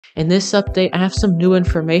In this update, I have some new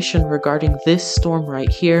information regarding this storm right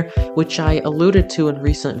here, which I alluded to in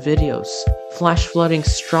recent videos. Flash flooding,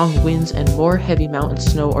 strong winds, and more heavy mountain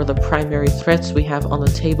snow are the primary threats we have on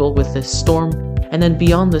the table with this storm. And then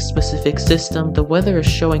beyond this specific system, the weather is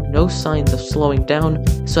showing no signs of slowing down,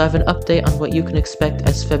 so I have an update on what you can expect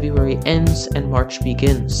as February ends and March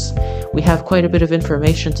begins. We have quite a bit of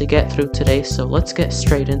information to get through today, so let's get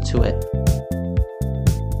straight into it.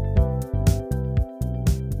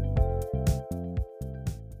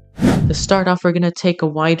 To start off, we're going to take a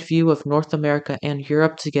wide view of North America and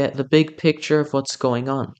Europe to get the big picture of what's going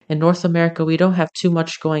on. In North America, we don't have too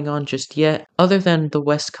much going on just yet, other than the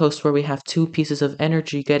West Coast where we have two pieces of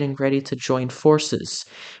energy getting ready to join forces.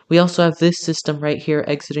 We also have this system right here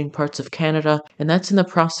exiting parts of Canada, and that's in the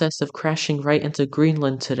process of crashing right into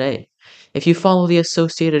Greenland today. If you follow the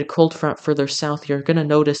associated cold front further south, you're going to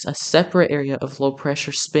notice a separate area of low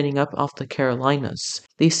pressure spinning up off the Carolinas.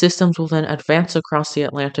 These systems will then advance across the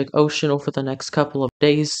Atlantic Ocean over the next couple of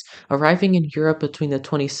days, arriving in Europe between the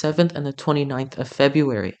 27th and the 29th of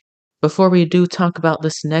February. Before we do talk about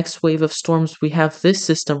this next wave of storms, we have this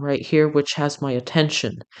system right here which has my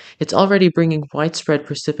attention. It's already bringing widespread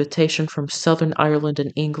precipitation from southern Ireland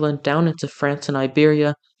and England down into France and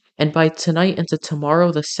Iberia, and by tonight into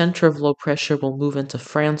tomorrow, the center of low pressure will move into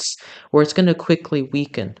France, where it's going to quickly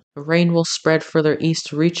weaken. The rain will spread further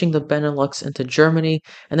east, reaching the Benelux into Germany,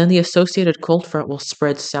 and then the associated cold front will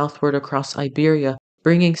spread southward across Iberia,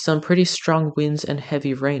 bringing some pretty strong winds and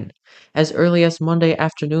heavy rain. As early as Monday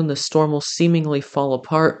afternoon, the storm will seemingly fall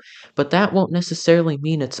apart, but that won't necessarily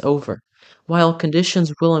mean it's over. While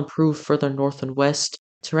conditions will improve further north and west,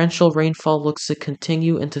 torrential rainfall looks to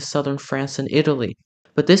continue into southern France and Italy.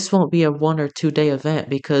 But this won't be a 1 or 2 day event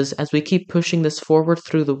because as we keep pushing this forward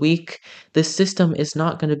through the week, this system is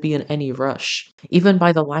not going to be in any rush. Even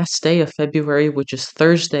by the last day of February, which is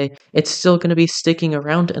Thursday, it's still going to be sticking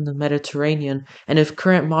around in the Mediterranean, and if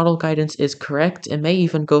current model guidance is correct, it may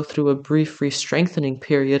even go through a brief re-strengthening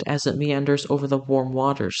period as it meanders over the warm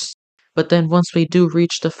waters. But then once we do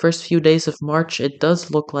reach the first few days of March, it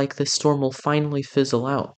does look like this storm will finally fizzle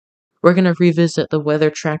out. We're going to revisit the weather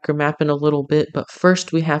tracker map in a little bit, but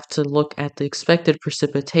first we have to look at the expected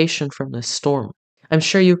precipitation from this storm. I'm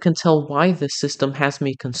sure you can tell why this system has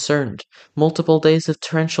me concerned. Multiple days of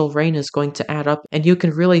torrential rain is going to add up, and you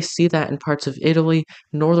can really see that in parts of Italy,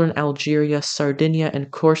 northern Algeria, Sardinia and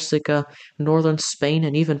Corsica, northern Spain,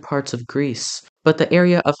 and even parts of Greece. But the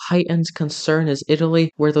area of heightened concern is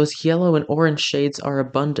Italy, where those yellow and orange shades are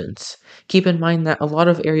abundant. Keep in mind that a lot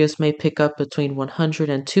of areas may pick up between 100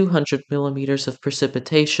 and 200 millimeters of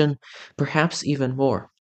precipitation, perhaps even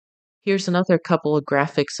more. Here's another couple of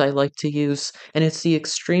graphics I like to use, and it's the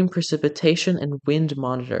Extreme Precipitation and Wind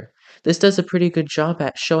Monitor. This does a pretty good job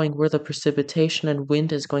at showing where the precipitation and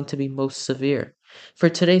wind is going to be most severe. For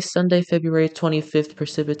today, Sunday, February 25th,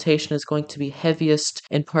 precipitation is going to be heaviest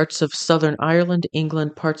in parts of southern Ireland,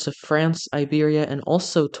 England, parts of France, Iberia, and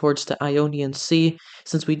also towards the Ionian Sea,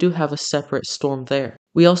 since we do have a separate storm there.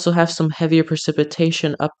 We also have some heavier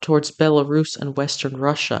precipitation up towards Belarus and western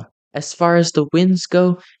Russia. As far as the winds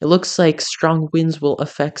go, it looks like strong winds will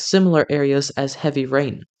affect similar areas as heavy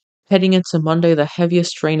rain. Heading into Monday, the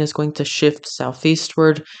heaviest rain is going to shift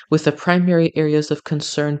southeastward, with the primary areas of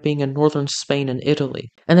concern being in northern Spain and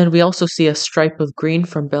Italy. And then we also see a stripe of green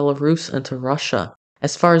from Belarus into Russia.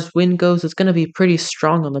 As far as wind goes, it's going to be pretty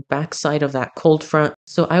strong on the backside of that cold front,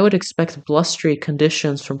 so I would expect blustery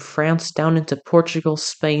conditions from France down into Portugal,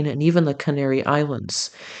 Spain, and even the Canary Islands.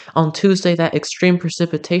 On Tuesday, that extreme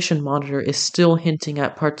precipitation monitor is still hinting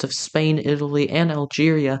at parts of Spain, Italy, and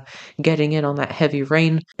Algeria getting in on that heavy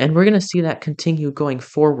rain, and we're going to see that continue going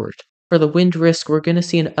forward. For the wind risk, we're going to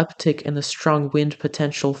see an uptick in the strong wind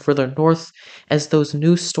potential further north as those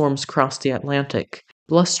new storms cross the Atlantic.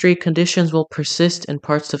 Blustery conditions will persist in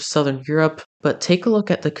parts of southern Europe, but take a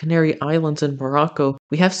look at the Canary Islands and Morocco.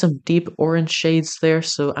 We have some deep orange shades there,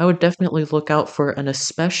 so I would definitely look out for an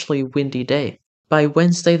especially windy day. By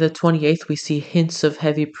Wednesday the 28th, we see hints of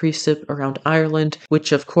heavy precip around Ireland,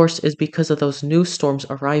 which of course is because of those new storms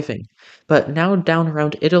arriving. But now down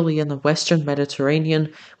around Italy and the western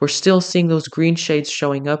Mediterranean, we're still seeing those green shades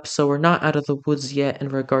showing up, so we're not out of the woods yet in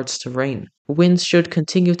regards to rain. Winds should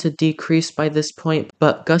continue to decrease by this point,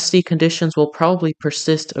 but gusty conditions will probably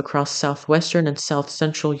persist across southwestern and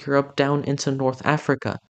south-central Europe down into North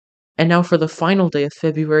Africa. And now for the final day of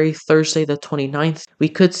February, Thursday the 29th, we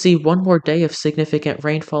could see one more day of significant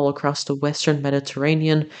rainfall across the western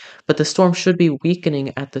Mediterranean, but the storm should be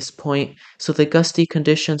weakening at this point, so the gusty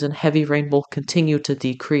conditions and heavy rain will continue to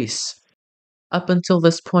decrease. Up until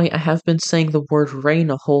this point, I have been saying the word rain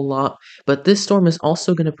a whole lot, but this storm is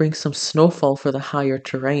also going to bring some snowfall for the higher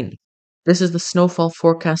terrain. This is the snowfall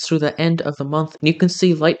forecast through the end of the month, and you can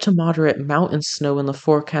see light to moderate mountain snow in the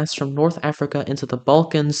forecast from North Africa into the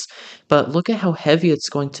Balkans, but look at how heavy it's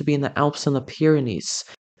going to be in the Alps and the Pyrenees.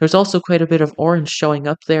 There's also quite a bit of orange showing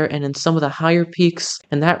up there and in some of the higher peaks,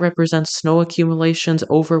 and that represents snow accumulations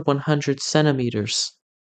over 100 centimeters.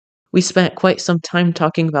 We spent quite some time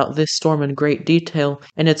talking about this storm in great detail,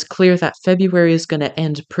 and it's clear that February is going to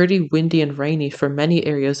end pretty windy and rainy for many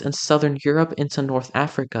areas in southern Europe into North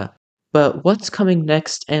Africa. But what's coming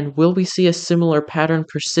next, and will we see a similar pattern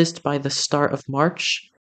persist by the start of March?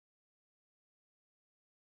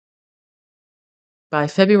 By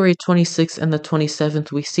February 26th and the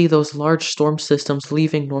 27th, we see those large storm systems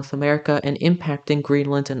leaving North America and impacting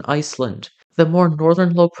Greenland and Iceland. The more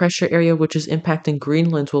northern low pressure area, which is impacting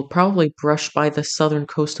Greenland, will probably brush by the southern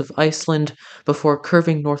coast of Iceland before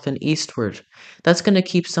curving north and eastward. That's going to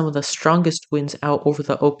keep some of the strongest winds out over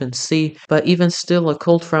the open sea, but even still, a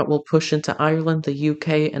cold front will push into Ireland, the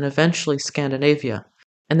UK, and eventually Scandinavia.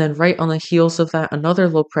 And then, right on the heels of that, another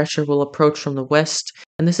low pressure will approach from the west,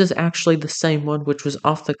 and this is actually the same one which was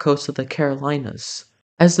off the coast of the Carolinas.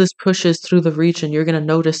 As this pushes through the region, you're going to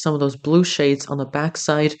notice some of those blue shades on the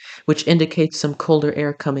backside, which indicates some colder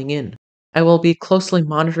air coming in. I will be closely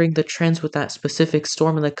monitoring the trends with that specific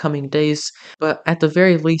storm in the coming days, but at the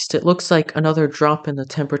very least, it looks like another drop in the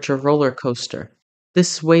temperature roller coaster.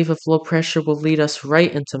 This wave of low pressure will lead us right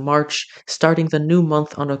into March, starting the new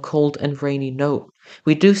month on a cold and rainy note.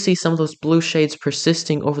 We do see some of those blue shades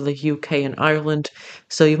persisting over the UK and Ireland,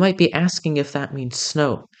 so you might be asking if that means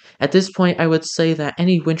snow. At this point, I would say that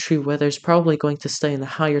any wintry weather is probably going to stay in the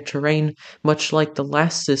higher terrain, much like the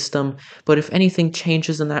last system, but if anything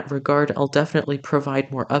changes in that regard, I'll definitely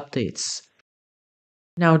provide more updates.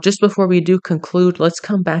 Now, just before we do conclude, let's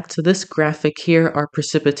come back to this graphic here, our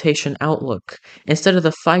precipitation outlook. Instead of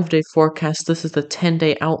the 5-day forecast, this is the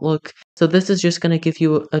 10-day outlook. So this is just going to give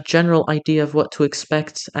you a general idea of what to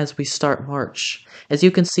expect as we start March. As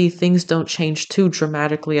you can see, things don't change too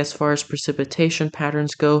dramatically as far as precipitation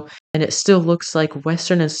patterns go, and it still looks like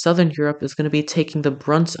Western and Southern Europe is going to be taking the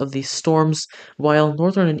brunt of these storms, while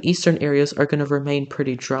Northern and Eastern areas are going to remain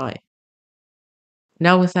pretty dry.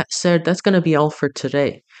 Now, with that said, that's going to be all for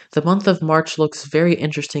today. The month of March looks very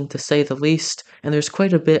interesting to say the least, and there's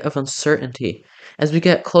quite a bit of uncertainty. As we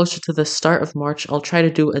get closer to the start of March, I'll try to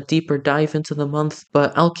do a deeper dive into the month,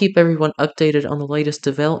 but I'll keep everyone updated on the latest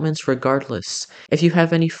developments regardless. If you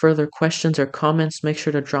have any further questions or comments, make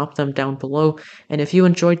sure to drop them down below, and if you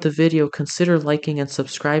enjoyed the video, consider liking and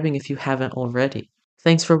subscribing if you haven't already.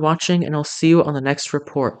 Thanks for watching, and I'll see you on the next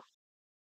report.